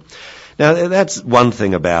down. Now, that's one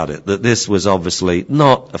thing about it, that this was obviously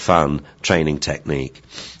not a fun training technique.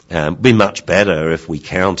 Be much better if we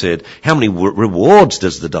counted how many rewards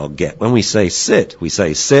does the dog get. When we say sit,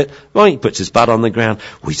 well, he puts his butt on the ground.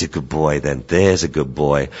 Oh, he's a good boy then. There's a good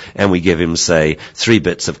boy. And we give him, say, 3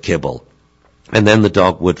 bits of kibble. And then the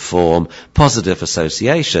dog would form positive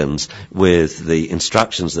associations with the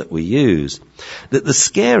instructions that we use. The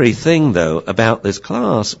scary thing, though, about this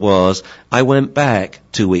class was I went back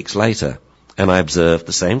 2 weeks later and I observed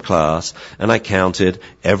the same class and I counted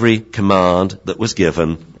every command that was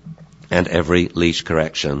given and every leash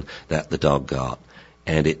correction that the dog got.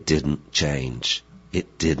 And it didn't change.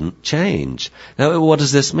 it didn't change. Now, what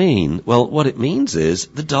does this mean? Well, what it means is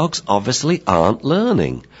the dogs obviously aren't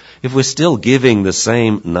learning. If we're still giving the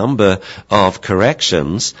same number of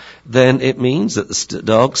corrections, then it means that the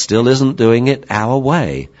dog still isn't doing it our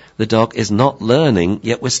way. The dog is not learning,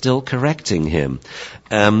 yet we're still correcting him.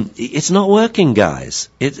 It's not working, guys.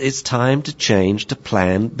 It's time to change to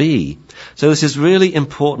plan B. So this is really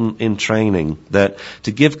important in training, that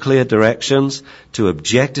to give clear directions, to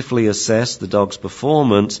objectively assess the dog's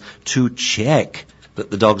performance, to check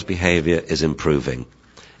that the dog's behavior is improving.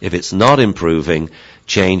 If it's not improving,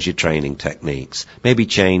 change your training techniques. Maybe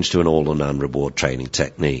change to an all or none reward training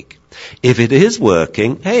technique. If it is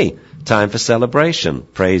working, hey, time for celebration.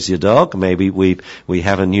 Praise your dog. Maybe we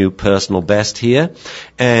have a new personal best here.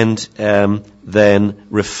 And then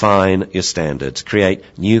refine your standards. Create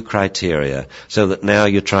new criteria so that now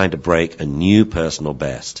you're trying to break a new personal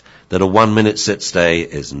best. That a 1 minute sit stay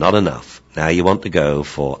is not enough. Now you want to go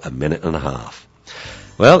for a minute and a half.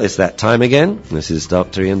 Well, it's that time again. This is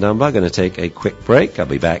Dr. Ian Dunbar. Going to take a quick break. I'll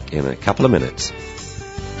be back in a couple of minutes.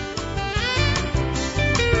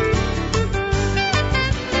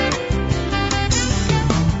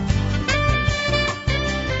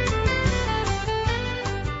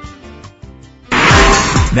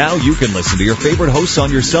 Now you can listen to your favorite hosts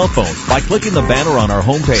on your cell phone by clicking the banner on our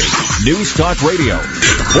homepage, News Talk Radio,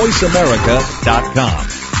 VoiceAmerica.com.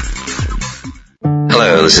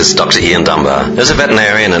 Hello, this is Dr. Ian Dunbar. As a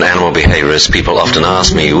veterinarian and animal behaviorist, people often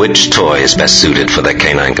ask me which toy is best suited for their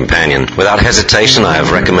canine companion. Without hesitation, I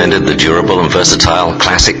have recommended the durable and versatile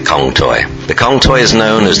classic Kong toy. The Kong toy is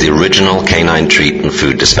known as the original canine treat and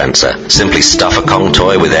food dispenser. Simply stuff a Kong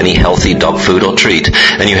toy with any healthy dog food or treat,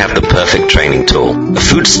 and you have the perfect training tool. A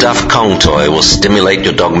food-stuffed Kong toy will stimulate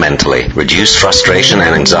your dog mentally, reduce frustration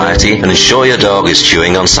and anxiety, and ensure your dog is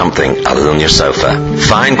chewing on something other than your sofa.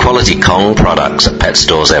 Find quality Kong products at pet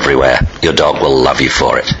stores everywhere. Your dog will love you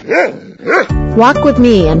for it. Walk with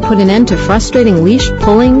me and put an end to frustrating leash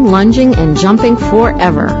pulling, lunging, and jumping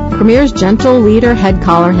forever. Premier's Gentle Leader Head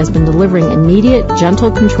Collar has been delivering immediate,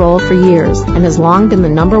 gentle control for years and has long been the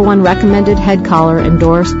 #1 recommended head collar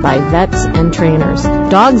endorsed by vets and trainers.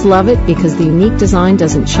 Dogs love it because the unique design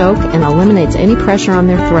doesn't choke and eliminates any pressure on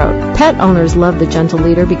their throat. Pet owners love the Gentle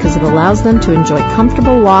Leader because it allows them to enjoy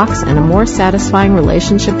comfortable walks and a more satisfying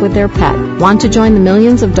relationship with their pet. Want to join the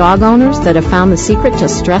millions of dog owners that have found the secret to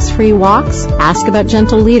stress-free walks? Ask about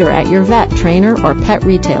Gentle Leader at your vet, trainer, or pet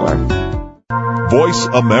retailer.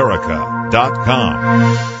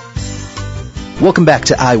 VoiceAmerica.com. Welcome back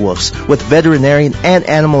to iWolves with veterinarian and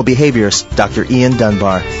animal behaviorist Dr. Ian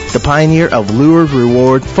Dunbar, the pioneer of lure,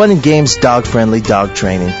 reward, fun and games, dog-friendly dog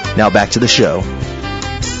training. Now back to the show.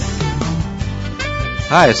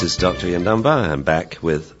 Hi, this is Dr. Ian Dunbar. I'm back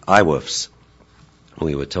with iWolves.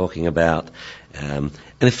 We were talking about an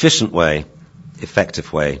efficient way,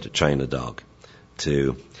 effective way to train a dog,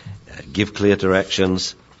 to give clear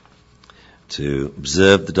directions, to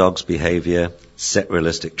observe the dog's behavior, set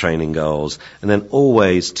realistic training goals, and then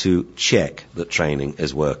always to check that training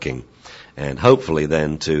is working. And hopefully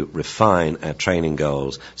then to refine our training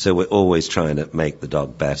goals so we're always trying to make the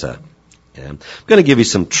dog better. I'm going to give you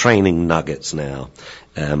some training nuggets now.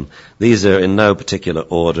 These are in no particular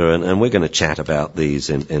order, and we're going to chat about these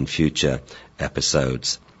in future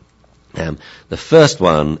episodes. The first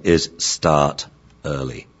one is start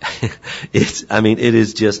early. It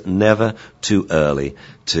is just never too early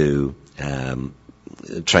to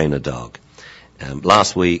train a dog.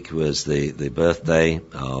 Last week was the birthday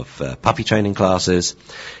of puppy training classes,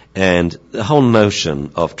 and the whole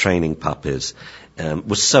notion of training puppies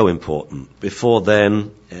was so important. Before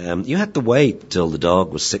then, you had to wait till the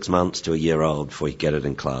dog was 6 months to a year old before you get it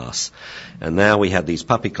in class. And now we have these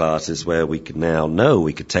puppy classes where we could now know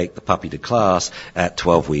we could take the puppy to class at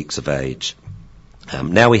 12 weeks of age.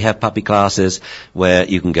 Now we have puppy classes where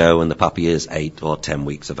you can go when the puppy is 8 or 10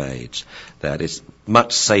 weeks of age. That is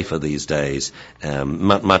much safer these days,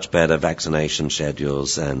 much better vaccination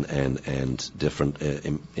schedules and different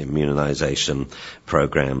immunization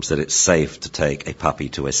programs, that it's safe to take a puppy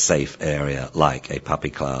to a safe area like a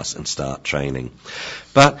puppy class and start training.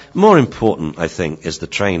 But more important, I think, is the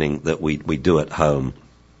training that we do at home.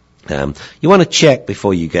 You want to check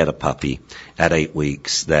before you get a puppy at 8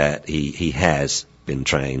 weeks that he has been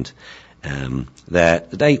trained.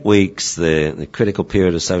 That at 8 weeks, the critical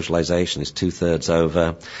period of socialization is 2/3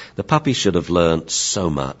 over. The puppy should have learnt so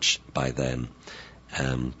much by then.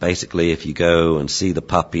 Basically, if you go and see the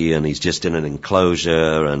puppy and he's just in an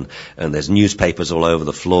enclosure and there's newspapers all over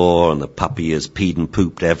the floor and the puppy is peed and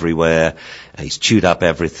pooped everywhere, and he's chewed up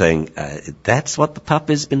everything, that's what the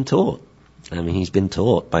puppy's been taught. I mean, he's been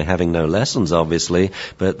taught by having no lessons, obviously,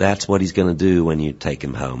 but that's what he's going to do when you take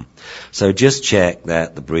him home. So just check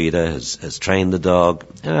that the breeder has trained the dog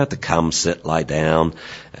to come, sit, lie down.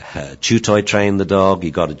 Chew toy train the dog.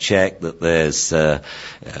 You've got to check that there's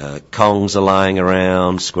Kongs are lying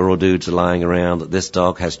around, squirrel dudes are lying around, that this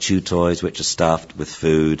dog has chew toys which are stuffed with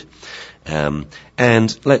food.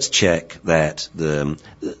 And let's check that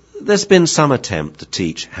there's been some attempt to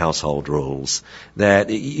teach household rules,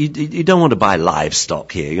 that you don't want to buy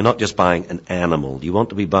livestock here. You're not just buying an animal. You want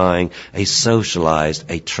to be buying a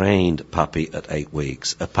socialized, a trained puppy at 8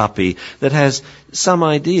 weeks, a puppy that has some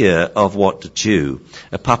idea of what to chew,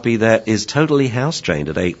 a puppy that is totally house-trained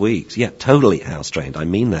at 8 weeks. Yeah, totally house-trained. I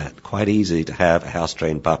mean that. Quite easy to have a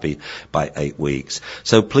house-trained puppy by 8 weeks.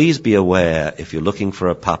 So please be aware, if you're looking for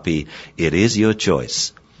a puppy, it is your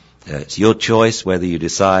choice. It's your choice whether you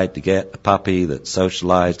decide to get a puppy that's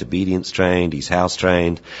socialized, obedience trained, he's house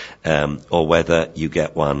trained, or whether you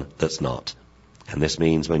get one that's not. And this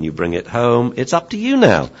means when you bring it home, it's up to you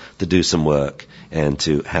now to do some work and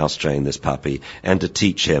to house train this puppy and to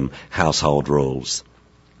teach him household rules.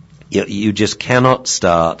 You just cannot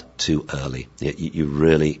start too early. You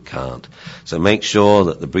really can't. So make sure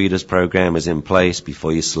that the breeder's program is in place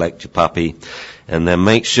before you select your puppy. And then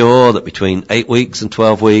make sure that between 8 weeks and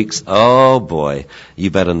 12 weeks, oh boy,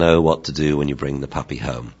 you better know what to do when you bring the puppy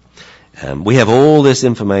home. We have all this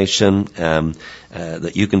information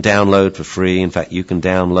that you can download for free. In fact, you can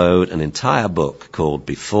download an entire book called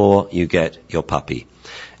Before You Get Your Puppy.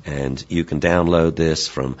 And you can download this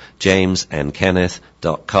from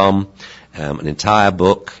jamesandkenneth.com, an entire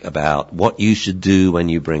book about what you should do when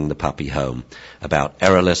you bring the puppy home, about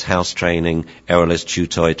errorless house training, errorless chew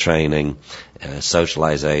toy training,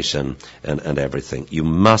 socialization, and everything. You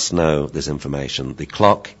must know this information. The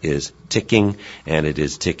clock is ticking, and it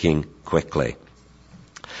is ticking quickly.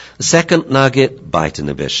 The second nugget, bite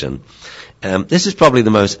inhibition. This is probably the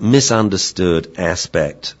most misunderstood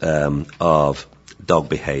aspect of dog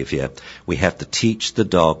behavior. We have to teach the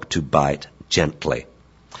dog to bite gently.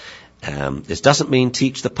 This doesn't mean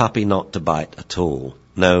teach the puppy not to bite at all.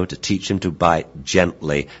 No, to teach him to bite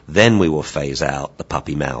gently. Then we will phase out the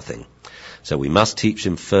puppy mouthing. So we must teach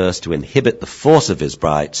him first to inhibit the force of his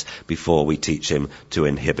bites before we teach him to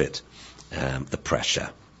inhibit the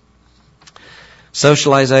pressure.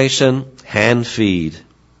 Socialization, hand feed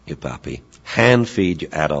your puppy. Hand feed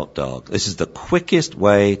your adult dog. This is the quickest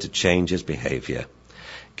way to change his behavior.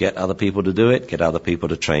 Get other people to do it. Get other people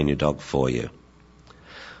to train your dog for you.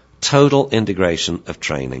 Total integration of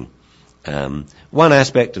training. One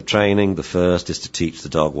aspect of training, the first, is to teach the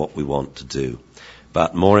dog what we want to do.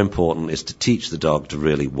 But more important is to teach the dog to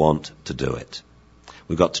really want to do it.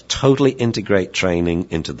 We've got to totally integrate training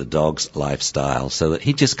into the dog's lifestyle so that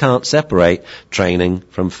he just can't separate training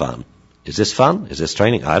from fun. Is this fun? Is this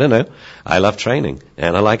training? I don't know. I love training,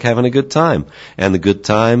 and I like having a good time. And the good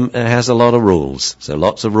time has a lot of rules. So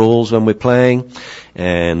lots of rules when we're playing,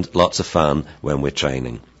 and lots of fun when we're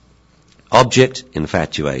training. Object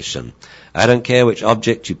infatuation. I don't care which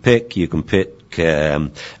object you pick. You can pick a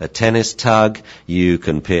tennis tug, you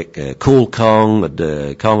can pick a cool Kong,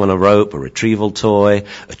 a Kong on a rope, a retrieval toy,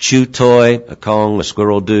 a chew toy, a Kong, a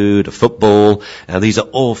squirrel dude, a football. These are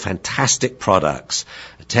all fantastic products.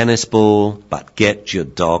 A tennis ball, but get your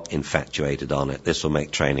dog infatuated on it. This will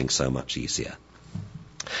make training so much easier.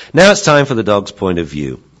 Now it's time for the dog's point of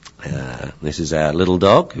view. This is our little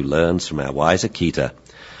dog who learns from our wise Akita.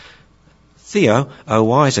 Theo, oh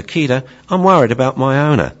wise Akita, I'm worried about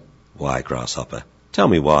my owner. Why, Grasshopper? Tell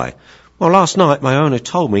me why. Well, last night my owner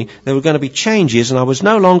told me there were going to be changes and I was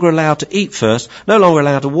no longer allowed to eat first, no longer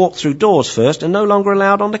allowed to walk through doors first, and no longer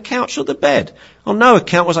allowed on the couch or the bed. On no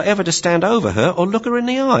account was I ever to stand over her or look her in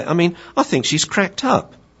the eye. I mean, I think she's cracked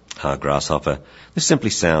up. Ah, Grasshopper, this simply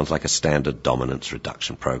sounds like a standard dominance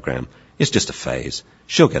reduction program. It's just a phase.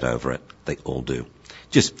 She'll get over it. They all do.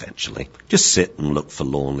 Just eventually. Just sit and look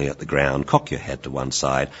forlornly at the ground, cock your head to one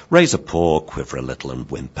side, raise a paw, quiver a little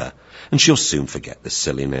and whimper. And she'll soon forget this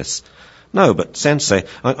silliness. No, but Sensei,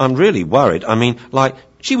 I'm really worried. I mean, like,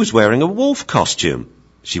 she was wearing a wolf costume.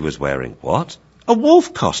 She was wearing what? A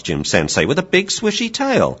wolf costume, Sensei, with a big swishy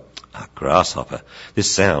tail. Ah, Grasshopper,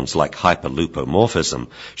 this sounds like hyperlupomorphism.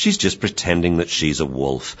 She's just pretending that she's a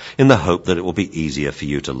wolf in the hope that it will be easier for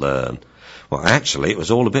you to learn. Well, actually, it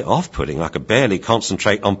was all a bit off-putting. I could barely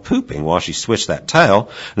concentrate on pooping while she swished that tail,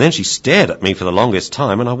 and then she stared at me for the longest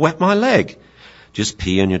time, and I wet my leg. Just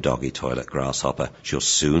pee in your doggy toilet, Grasshopper. She'll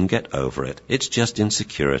soon get over it. It's just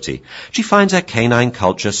insecurity. She finds her canine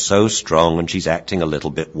culture so strong, and she's acting a little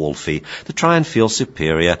bit wolfy to try and feel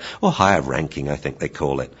superior, or higher ranking, I think they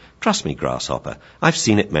call it. Trust me, Grasshopper, I've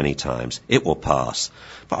seen it many times. It will pass.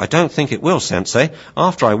 But I don't think it will, Sensei.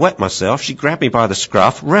 After I wet myself, she grabbed me by the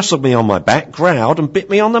scruff, wrestled me on my back, growled, and bit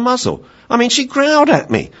me on the muzzle. I mean, she growled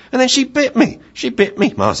at me, and then she bit me. She bit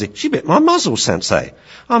me, Marzi. She bit my muzzle, Sensei.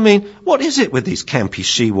 I mean, what is it with these campy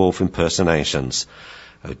she-wolf impersonations?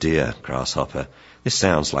 Oh dear, Grasshopper, this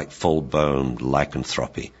sounds like full-blown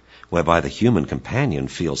lycanthropy, whereby the human companion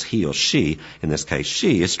feels he or she, in this case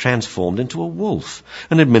she, is transformed into a wolf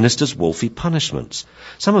and administers wolfy punishments.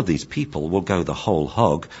 Some of these people will go the whole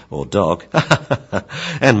hog, or dog,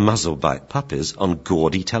 and muzzle bite puppies on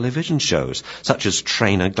gaudy television shows, such as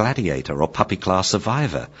Trainer Gladiator or Puppy Class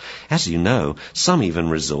Survivor. As you know, some even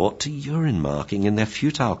resort to urine marking in their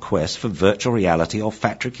futile quest for virtual reality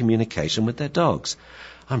olfactory communication with their dogs.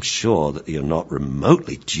 I'm sure that you're not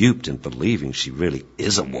remotely duped in believing she really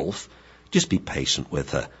is a wolf. Just be patient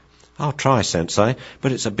with her. I'll try, Sensei,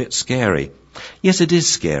 but it's a bit scary. Yes, it is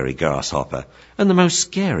scary, Grasshopper. And the most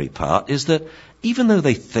scary part is that even though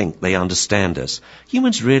they think they understand us,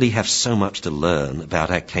 humans really have so much to learn about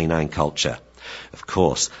our canine culture. Of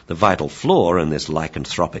course, the vital flaw in this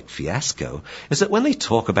lycanthropic fiasco is that when they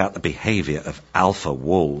talk about the behavior of alpha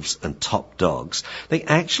wolves and top dogs, they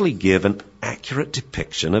actually give an accurate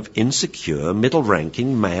depiction of insecure,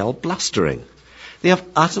 middle-ranking male blustering. They have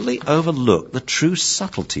utterly overlooked the true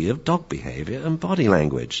subtlety of dog behavior and body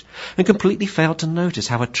language, and completely failed to notice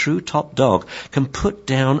how a true top dog can put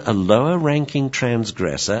down a lower-ranking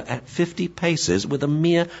transgressor at 50 paces with a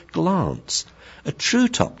mere glance. A true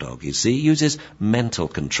top dog, you see, uses mental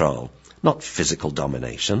control, not physical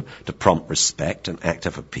domination, to prompt respect and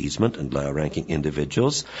active appeasement in lower-ranking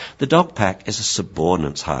individuals. The dog pack is a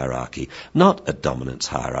subordinates hierarchy, not a dominance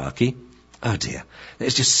hierarchy. Oh dear,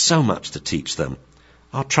 there's just so much to teach them.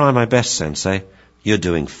 I'll try my best, Sensei. You're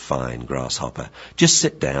doing fine, Grasshopper. Just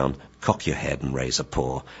sit down, cock your head and raise a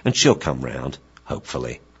paw, and she'll come round,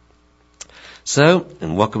 hopefully. So,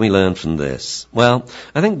 and what can we learn from this? Well,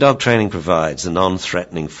 I think dog training provides a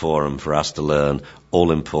non-threatening forum for us to learn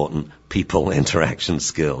all-important people interaction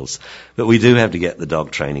skills. But we do have to get the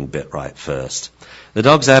dog training bit right first. The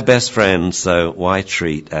dog's our best friend, so why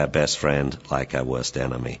treat our best friend like our worst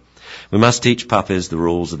enemy? We must teach puppies the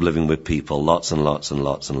rules of living with people, lots and lots and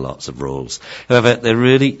lots and lots of rules. However, there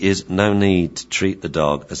really is no need to treat the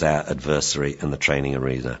dog as our adversary in the training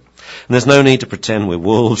arena. And there's no need to pretend we're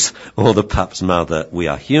wolves or the pup's mother. We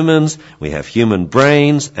are humans, we have human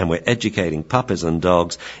brains, and we're educating puppies and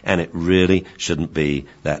dogs, and it really shouldn't be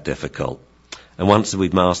that difficult. And once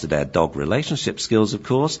we've mastered our dog relationship skills, of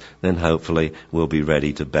course, then hopefully we'll be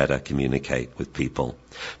ready to better communicate with people.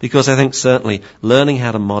 Because I think certainly learning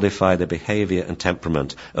how to modify the behavior and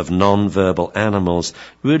temperament of non-verbal animals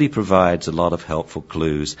really provides a lot of helpful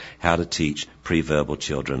clues how to teach pre-verbal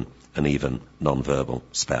children and even non-verbal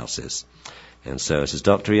spouses. And so this is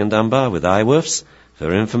Dr. Ian Dunbar with iWoofs.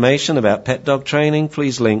 For information about pet dog training,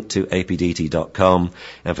 please link to apdt.com.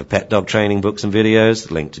 And for pet dog training books and videos,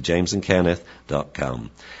 link to jamesandkenneth.com.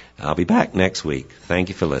 I'll be back next week. Thank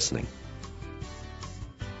you for listening.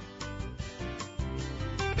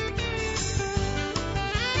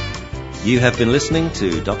 You have been listening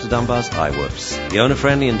to Dr. Dunbar's iWoofs, the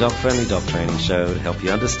owner-friendly and dog-friendly dog training show to help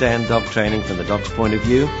you understand dog training from the dog's point of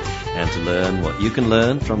view and to learn what you can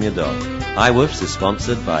learn from your dog. iWoofs is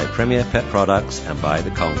sponsored by Premier Pet Products and by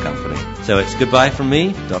the Kong Company. So it's goodbye from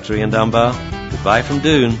me, Dr. Ian Dunbar, goodbye from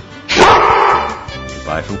Doone,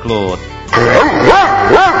 goodbye from Claude,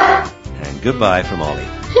 and goodbye from Ollie.